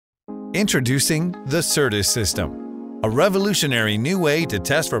Introducing the CERTUS System, a revolutionary new way to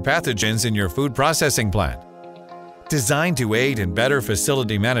test for pathogens in your food processing plant. Designed to aid in better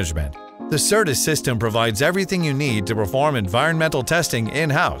facility management, the CERTUS System provides everything you need to perform environmental testing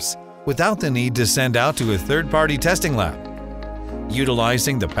in-house without the need to send out to a third-party testing lab.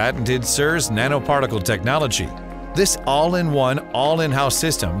 Utilizing the patented CERTUS nanoparticle technology, this all-in-one, all-in-house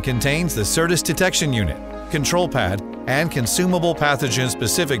system contains the CERTUS detection unit, control pad, and consumable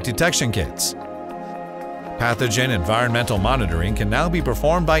pathogen-specific detection kits. Pathogen environmental monitoring can now be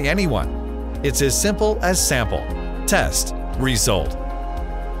performed by anyone. It's as simple as sample, test, result.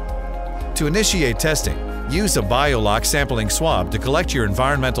 To initiate testing, use a BioLock sampling swab to collect your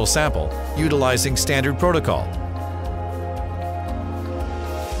environmental sample utilizing standard protocol.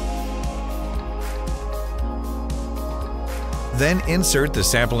 Then insert the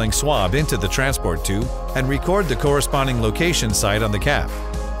sampling swab into the transport tube and record the corresponding location site on the cap.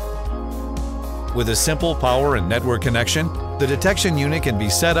 With a simple power and network connection, the detection unit can be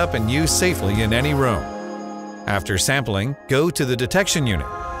set up and used safely in any room. After sampling, go to the detection unit,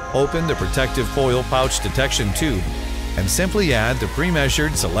 open the protective foil pouch detection tube, and simply add the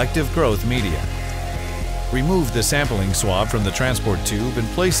pre-measured selective growth media. Remove the sampling swab from the transport tube and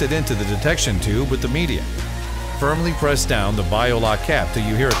place it into the detection tube with the media. Firmly press down the BioLock cap till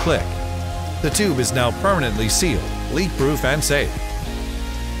you hear a click. The tube is now permanently sealed, leak-proof and safe.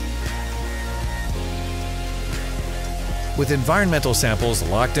 With environmental samples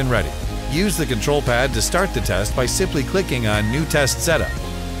locked and ready, use the control pad to start the test by simply clicking on New Test Setup.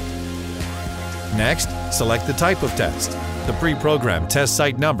 Next, select the type of test, the pre-programmed test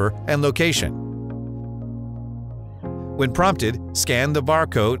site number and location. When prompted, scan the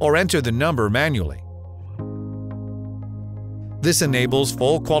barcode or enter the number manually. This enables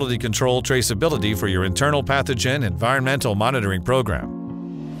full quality control traceability for your internal pathogen environmental monitoring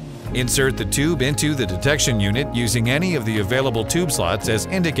program. Insert the tube into the detection unit using any of the available tube slots as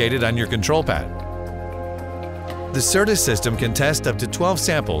indicated on your control pad. The CERTUS system can test up to 12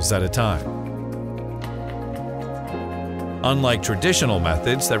 samples at a time. Unlike traditional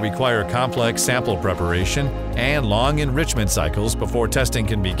methods that require complex sample preparation and long enrichment cycles before testing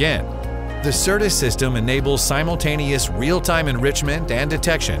can begin, the CERTUS system enables simultaneous real-time enrichment and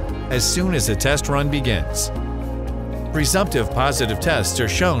detection as soon as the test run begins. Presumptive positive tests are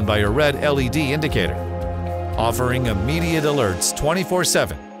shown by a red LED indicator. Offering immediate alerts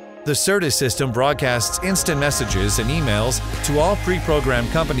 24/7, the CERTUS system broadcasts instant messages and emails to all pre-programmed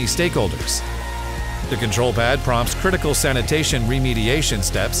company stakeholders. The control pad prompts critical sanitation remediation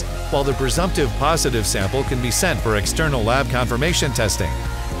steps, while the presumptive positive sample can be sent for external lab confirmation testing.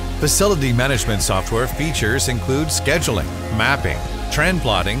 Facility management software features include scheduling, mapping, trend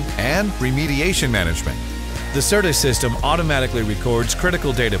plotting, and remediation management. The CERTUS system automatically records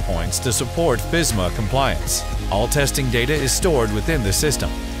critical data points to support FSMA compliance. All testing data is stored within the system,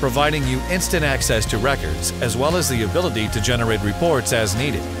 providing you instant access to records as well as the ability to generate reports as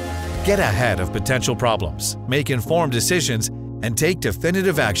needed. Get ahead of potential problems, make informed decisions, and take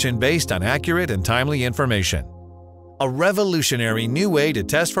definitive action based on accurate and timely information. A revolutionary new way to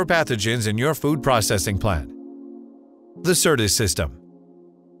test for pathogens in your food processing plant. The CERTUS System.